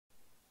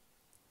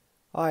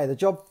Hi, the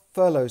job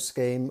furlough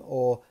scheme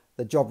or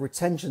the job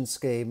retention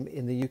scheme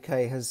in the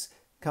UK has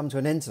come to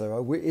an end today,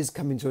 or is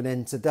coming to an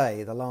end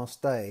today, the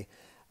last day,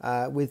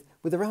 with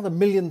around 1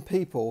 million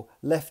people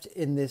left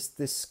in this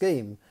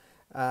scheme.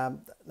 Now,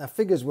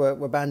 figures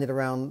were bandied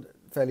around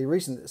fairly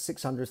recent that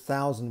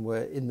 600,000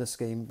 were in the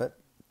scheme, but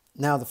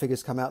now the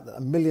figures come out that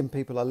 1 million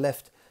people are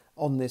left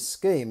on this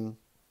scheme,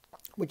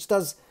 which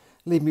does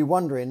leave me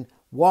wondering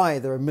why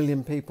there are 1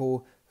 million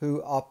people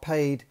who are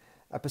paid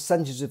a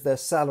percentage of their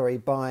salary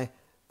by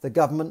the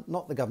government,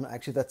 not the government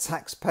actually, the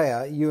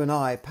taxpayer, you and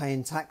I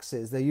paying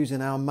taxes. They're using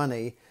our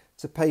money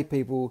to pay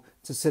people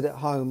to sit at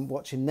home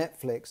watching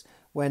Netflix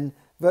when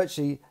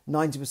virtually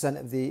 90%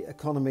 of the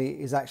economy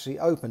is actually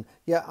open.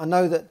 Yeah, I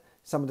know that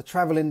some of the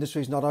travel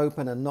industry is not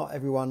open and not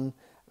everyone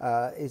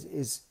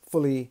is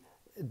fully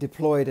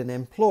deployed and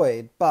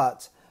employed,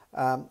 but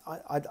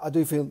I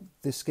do feel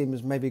this scheme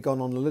has maybe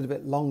gone on a little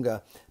bit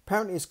longer.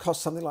 Apparently it's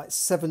cost something like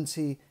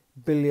 £70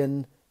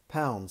 billion.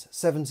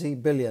 70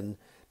 billion.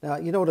 Now,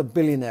 you know what a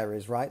billionaire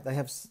is, right?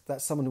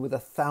 That's someone with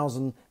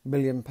 £1,000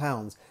 million.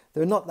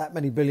 There are not that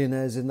many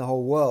billionaires in the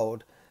whole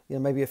world,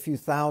 maybe a few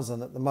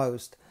thousand at the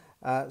most.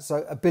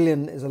 So a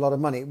billion is a lot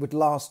of money. It would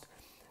last,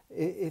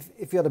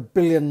 if you had £1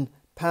 billion,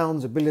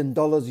 $1 billion,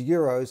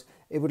 euros,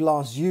 it would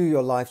last you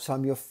your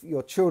lifetime,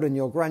 your children,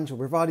 your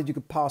grandchildren, provided you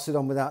could pass it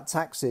on without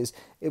taxes.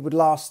 It would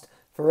last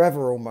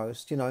forever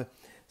almost,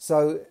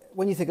 So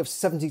when you think of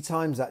 70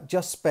 times that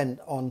just spent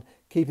on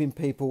keeping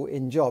people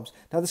in jobs.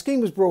 Now, the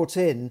scheme was brought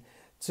in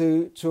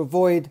to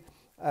avoid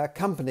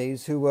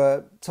companies who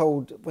were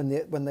told when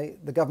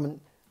the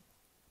government,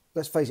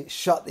 let's face it,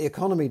 shut the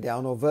economy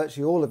down or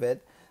virtually all of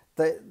it.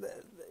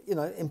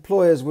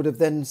 Employers would have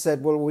then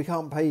said, well, we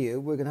can't pay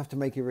you. We're going to have to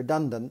make you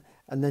redundant,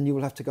 and then you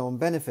will have to go on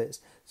benefits.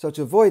 So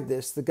to avoid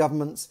this, the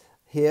governments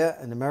here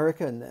in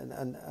America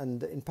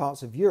and in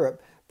parts of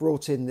Europe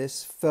brought in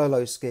this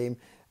furlough scheme,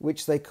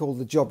 which they call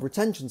the job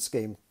retention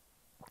scheme.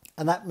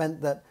 And that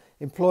meant that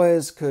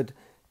employers could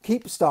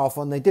keep staff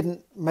on. They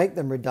didn't make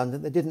them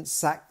redundant. They didn't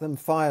sack them,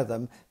 fire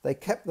them. They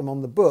kept them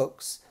on the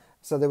books.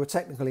 So they were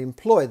technically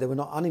employed. They were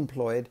not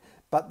unemployed,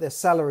 but their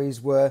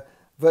salaries were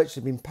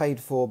virtually being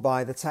paid for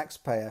by the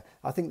taxpayer.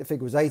 I think the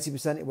figure was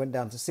 80%. It went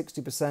down to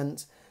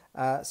 60%.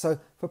 So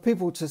for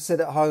people to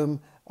sit at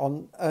home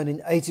on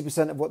earning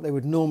 80% of what they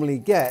would normally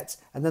get,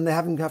 and then they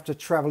haven't have to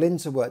travel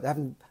into work, they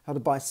haven't had to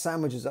buy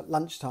sandwiches at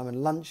lunchtime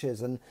and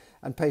lunches and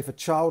pay for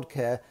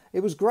childcare,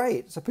 it was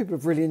great. So people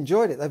have really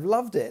enjoyed it. They've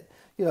loved it.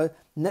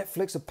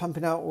 Netflix are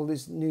pumping out all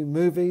these new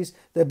movies.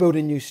 They're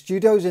building new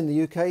studios in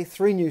the UK.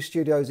 3 new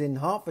studios in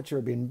Hertfordshire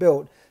are being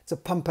built to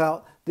pump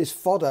out this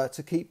fodder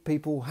to keep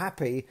people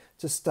happy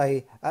to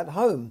stay at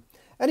home.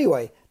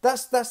 Anyway,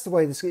 that's the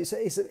way this is.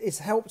 It's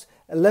helped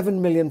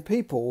 11 million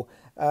people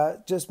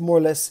just more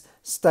or less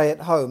stay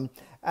at home.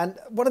 And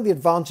one of the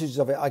advantages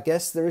of it, I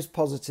guess, there is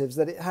positives,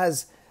 that it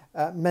has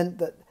meant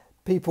that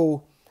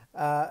people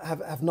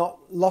have not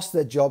lost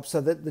their jobs,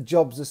 so that the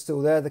jobs are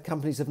still there. The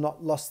companies have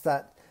not lost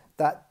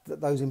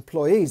those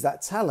employees,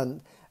 that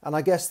talent. And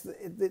I guess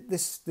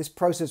this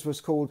process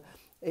was called,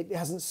 it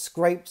hasn't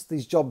scraped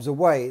these jobs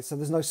away, so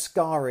there's no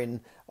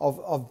scarring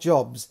of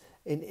jobs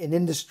in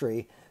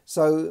industry.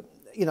 So,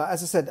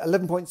 as I said,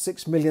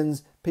 11.6 million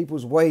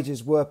people's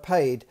wages were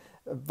paid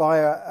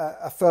via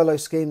a furlough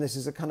scheme. This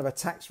is a kind of a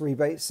tax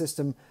rebate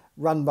system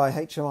run by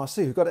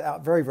HMRC, who got it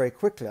out very, very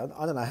quickly. I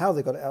don't know how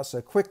they got it out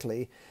so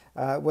quickly,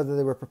 whether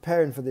they were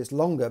preparing for this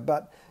longer,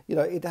 but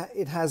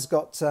it has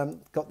got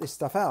this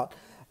stuff out.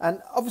 And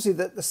obviously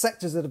the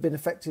sectors that have been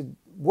affected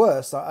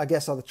worst, I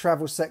guess, are the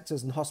travel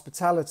sectors and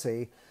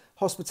hospitality.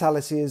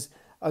 Hospitality is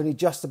only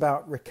just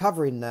about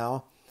recovering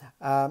now.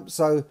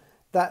 So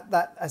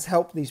that has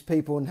helped these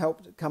people and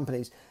helped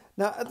companies.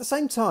 Now, at the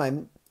same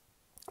time,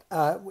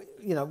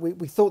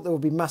 we thought there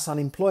would be mass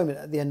unemployment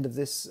at the end of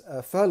this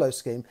furlough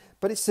scheme,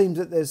 but it seems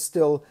that there's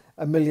still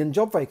 1 million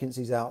job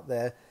vacancies out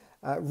there.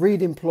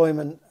 Reed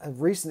Employment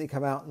have recently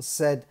come out and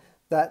said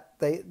that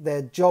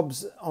their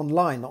jobs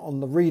online on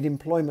the Reed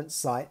Employment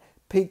site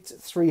peaked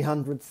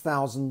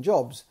 300,000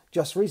 jobs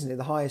just recently,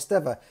 the highest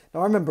ever.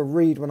 Now, I remember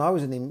Reed, when I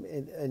was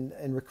in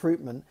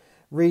recruitment,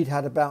 Reed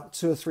had about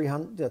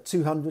 200,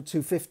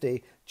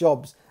 250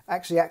 jobs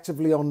actually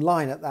actively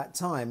online at that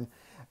time.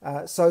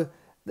 So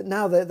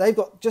now they've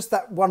got just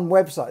that one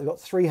website. They've got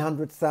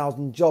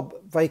 300,000 job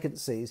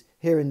vacancies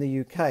here in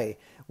the UK.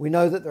 We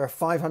know that there are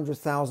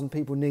 500,000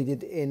 people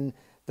needed in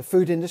the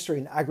food industry,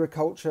 in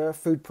agriculture,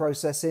 food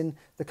processing,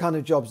 the kind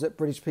of jobs that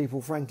British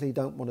people frankly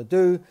don't want to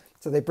do.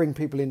 So they bring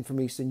people in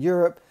from Eastern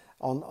Europe,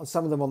 on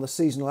some of them on the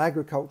seasonal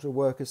agricultural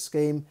workers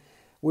scheme.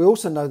 We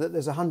also know that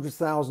there's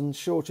 100,000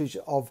 shortage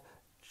of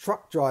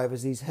truck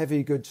drivers, these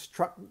heavy goods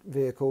truck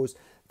vehicles,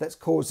 that's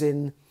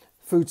causing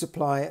food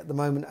supply at the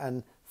moment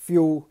and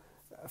fuel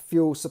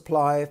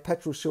supply,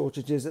 petrol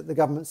shortages. That the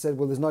government said,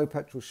 well, there's no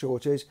petrol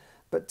shortage,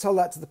 but tell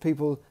that to the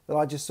people that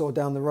I just saw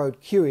down the road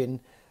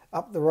queuing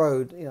up the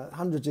road,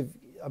 hundreds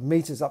of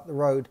meters up the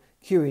road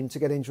queuing to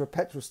get into a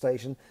petrol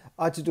station.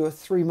 I had to do a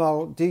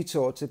 3-mile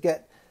detour to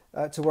get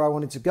to where I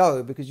wanted to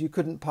go, because you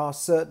couldn't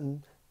pass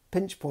certain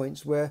pinch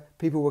points where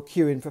people were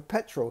queuing for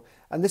petrol.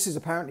 And this is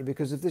apparently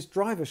because of this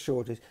driver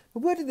shortage.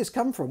 But where did this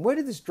come from? Where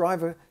did this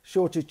driver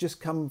shortage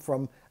just come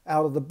from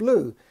out of the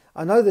blue?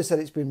 I know they said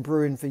it's been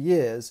brewing for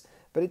years,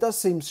 but it does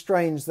seem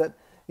strange that,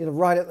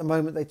 right at the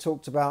moment they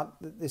talked about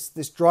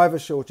this driver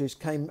shortage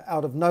came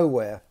out of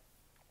nowhere.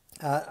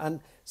 And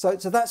so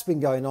that's been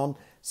going on.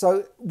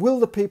 So will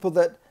the people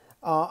that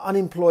are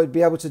unemployed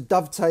be able to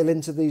dovetail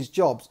into these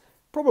jobs?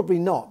 Probably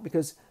not,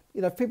 because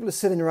if people are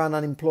sitting around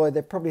unemployed,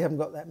 they probably haven't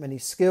got that many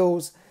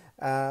skills.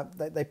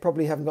 They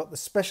probably haven't got the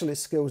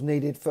specialist skills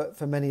needed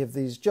for many of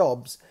these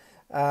jobs.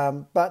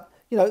 But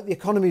the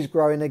economy is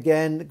growing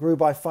again. It grew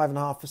by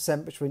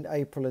 5.5% between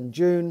April and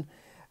June.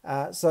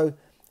 So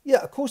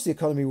of course the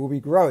economy will be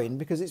growing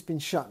because it's been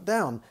shut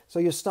down. So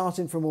you're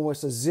starting from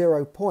almost a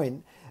 0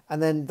 point,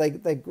 and then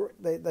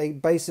they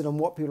base it on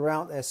what people are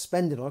out there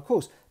spending on. Of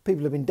course,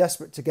 people have been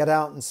desperate to get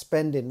out and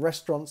spend in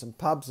restaurants and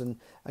pubs and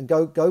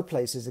go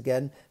places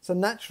again. So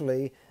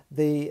naturally,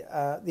 the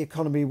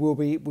economy will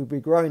be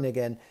growing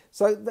again.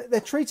 So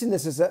they're treating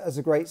this as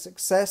a great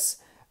success.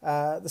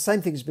 The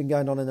same thing has been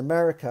going on in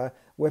America,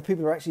 where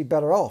people are actually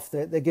better off.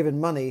 They're given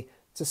money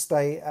to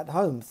stay at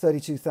home,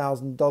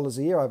 $32,000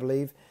 a year, I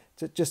believe,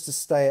 just to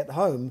stay at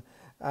home.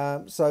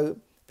 So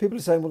people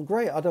are saying, well,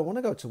 great, I don't want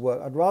to go to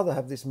work. I'd rather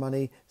have this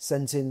money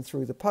sent in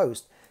through the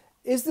post.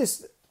 Is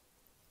this,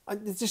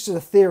 it's just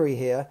a theory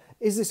here,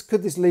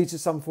 could this lead to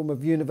some form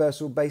of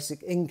universal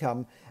basic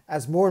income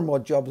as more and more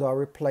jobs are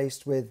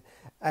replaced with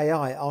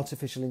AI,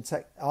 artificial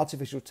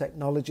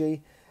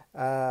technology?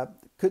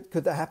 Could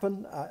that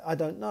happen? I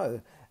don't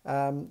know.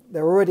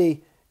 They're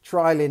already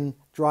trialing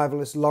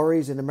driverless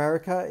lorries in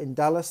America. In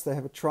Dallas, they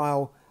have a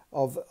trial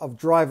of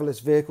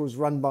driverless vehicles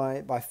run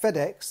by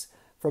FedEx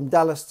from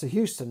Dallas to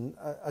Houston,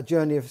 a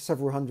journey of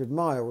several hundred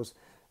miles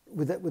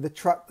with a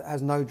truck that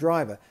has no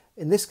driver.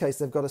 In this case,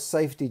 they've got a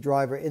safety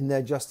driver in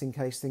there just in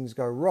case things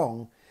go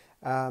wrong.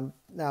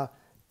 Now,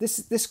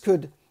 this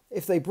could,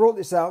 if they brought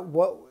this out,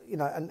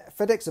 and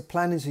FedEx are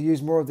planning to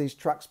use more of these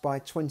trucks by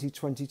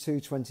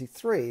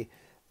 2022-23,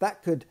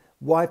 that could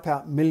wipe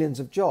out millions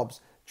of jobs.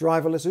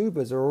 Driverless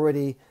Ubers are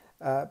already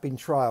been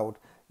trialled.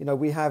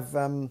 We have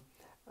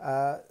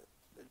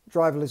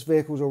driverless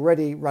vehicles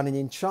already running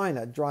in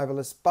China,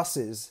 driverless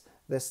buses.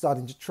 They're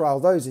starting to trial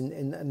those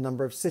in a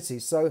number of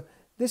cities. So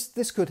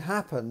this could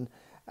happen,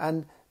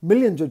 and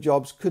millions of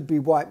jobs could be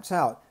wiped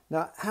out.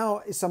 Now, how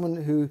is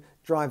someone who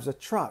drives a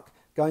truck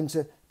going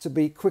to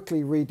be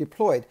quickly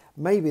redeployed?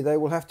 Maybe they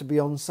will have to be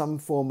on some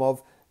form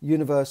of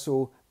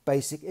universal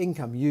basic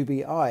income,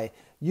 UBI.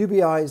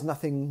 UBI is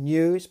nothing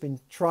new. It's been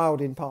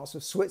trialled in parts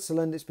of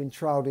Switzerland. It's been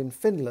trialled in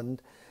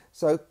Finland.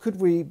 So could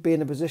we be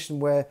in a position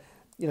where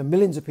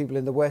millions of people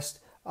in the West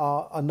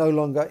are no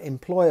longer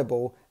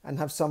employable and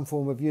have some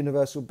form of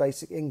universal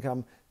basic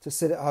income to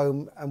sit at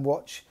home and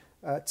watch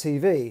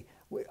TV?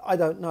 I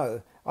don't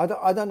know. I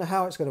don't know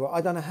how it's going to work.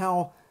 I don't know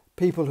how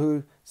people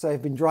who, say,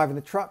 have been driving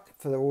a truck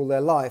for all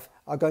their life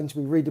are going to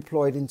be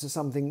redeployed into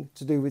something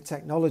to do with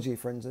technology,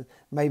 for instance.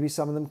 Maybe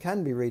some of them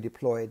can be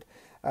redeployed.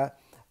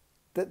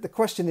 The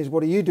question is,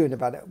 what are you doing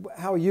about it?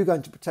 How are you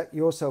going to protect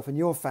yourself and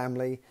your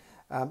family?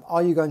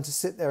 Are you going to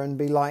sit there and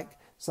be like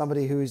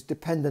somebody who is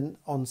dependent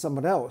on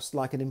someone else,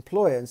 like an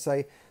employer, and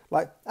say,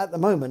 like at the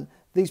moment,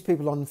 these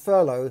people on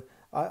furlough,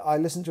 I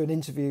listened to an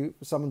interview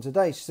with someone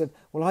today. She said,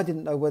 well, I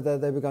didn't know whether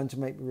they were going to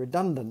make me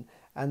redundant.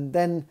 And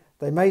then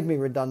they made me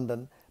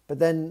redundant, but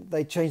then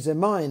they changed their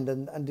mind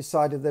and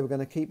decided they were going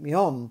to keep me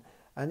on.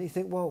 And you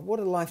think, well, what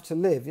a life to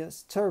live.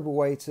 It's a terrible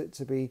way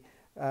to be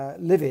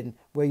living,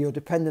 where you're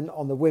dependent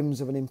on the whims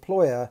of an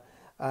employer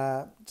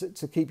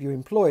to keep you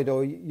employed,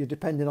 or you're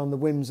dependent on the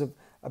whims of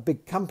a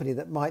big company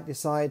that might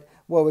decide,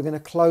 well, we're going to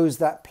close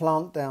that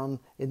plant down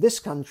in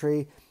this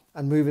country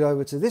and move it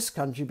over to this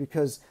country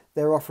because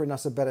they're offering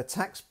us a better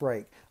tax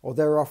break, or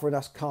they're offering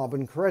us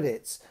carbon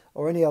credits,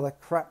 or any other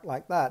crap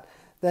like that.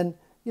 Then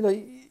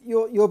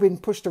you're being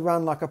pushed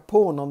around like a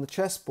pawn on the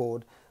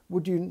chessboard.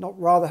 Would you not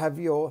rather have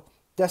your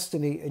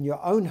destiny in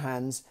your own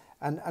hands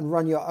and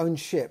run your own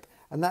ship?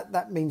 And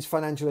that means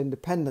financial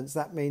independence.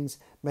 That means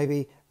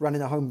maybe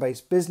running a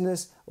home-based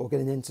business, or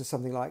getting into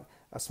something like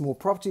a small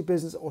property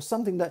business, or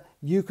something that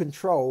you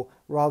control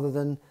rather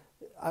than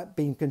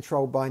being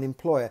controlled by an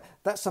employer.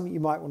 That's something you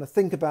might want to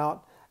think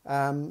about,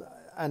 and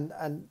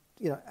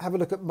have a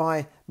look at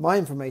my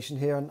information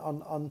here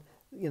on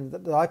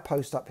that I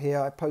post up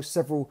here. I post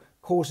several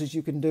courses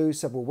you can do,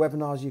 several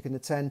webinars you can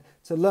attend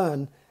to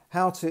learn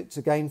how to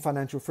gain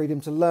financial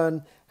freedom, to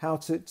learn how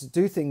to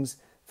do things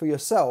for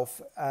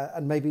yourself,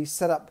 and maybe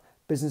set up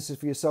businesses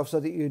for yourself so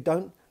that you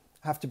don't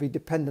have to be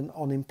dependent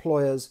on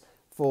employers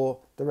for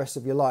the rest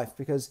of your life.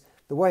 Because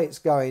the way it's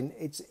going,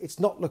 it's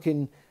not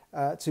looking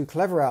too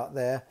clever out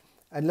there,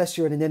 unless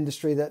you're in an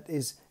industry that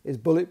is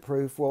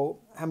bulletproof. Well,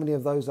 how many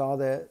of those are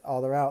there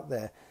out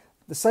there?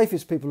 The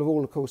safest people of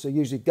all, of course, are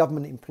usually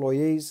government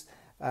employees.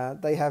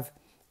 They have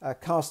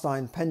cast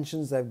iron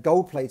pensions, they have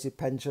gold-plated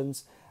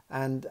pensions,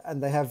 and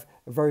they have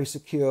very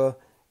secure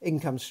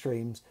income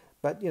streams.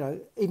 But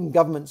even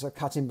governments are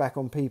cutting back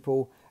on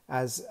people,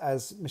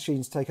 as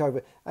machines take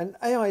over. And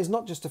AI is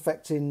not just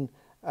affecting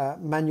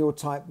manual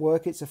type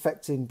work; it's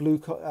affecting blue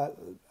collar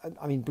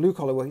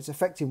work. It's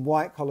affecting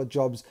white collar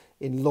jobs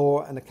in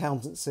law and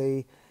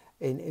accountancy,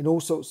 in all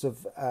sorts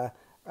of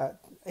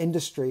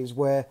industries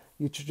where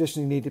you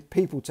traditionally needed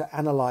people to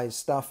analyze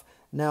stuff.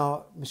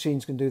 Now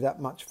machines can do that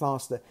much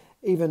faster.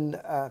 Even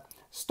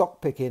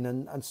stock picking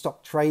and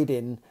stock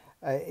trading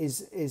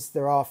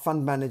there are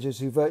fund managers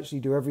who virtually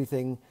do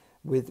everything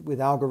with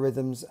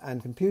algorithms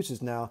and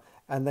computers now,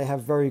 and they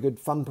have very good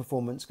fund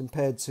performance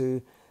compared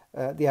to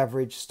the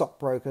average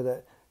stockbroker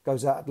that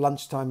goes out at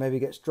lunchtime, maybe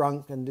gets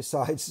drunk and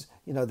decides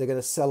they're going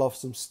to sell off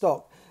some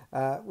stock.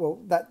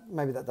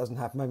 Maybe that doesn't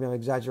happen. Maybe I'm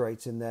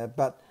exaggerating there,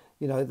 but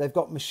they've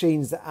got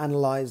machines that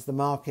analyze the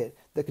market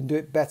that can do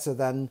it better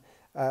than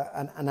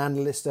an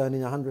analyst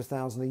earning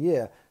 100,000 a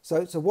year.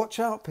 So watch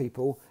out,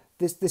 people.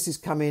 This is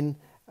coming,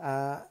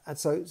 and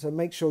so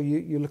make sure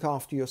you look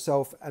after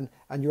yourself and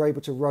you're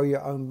able to row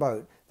your own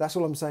boat. That's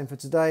all I'm saying for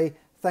today.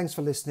 Thanks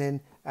for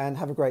listening, and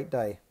have a great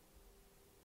day.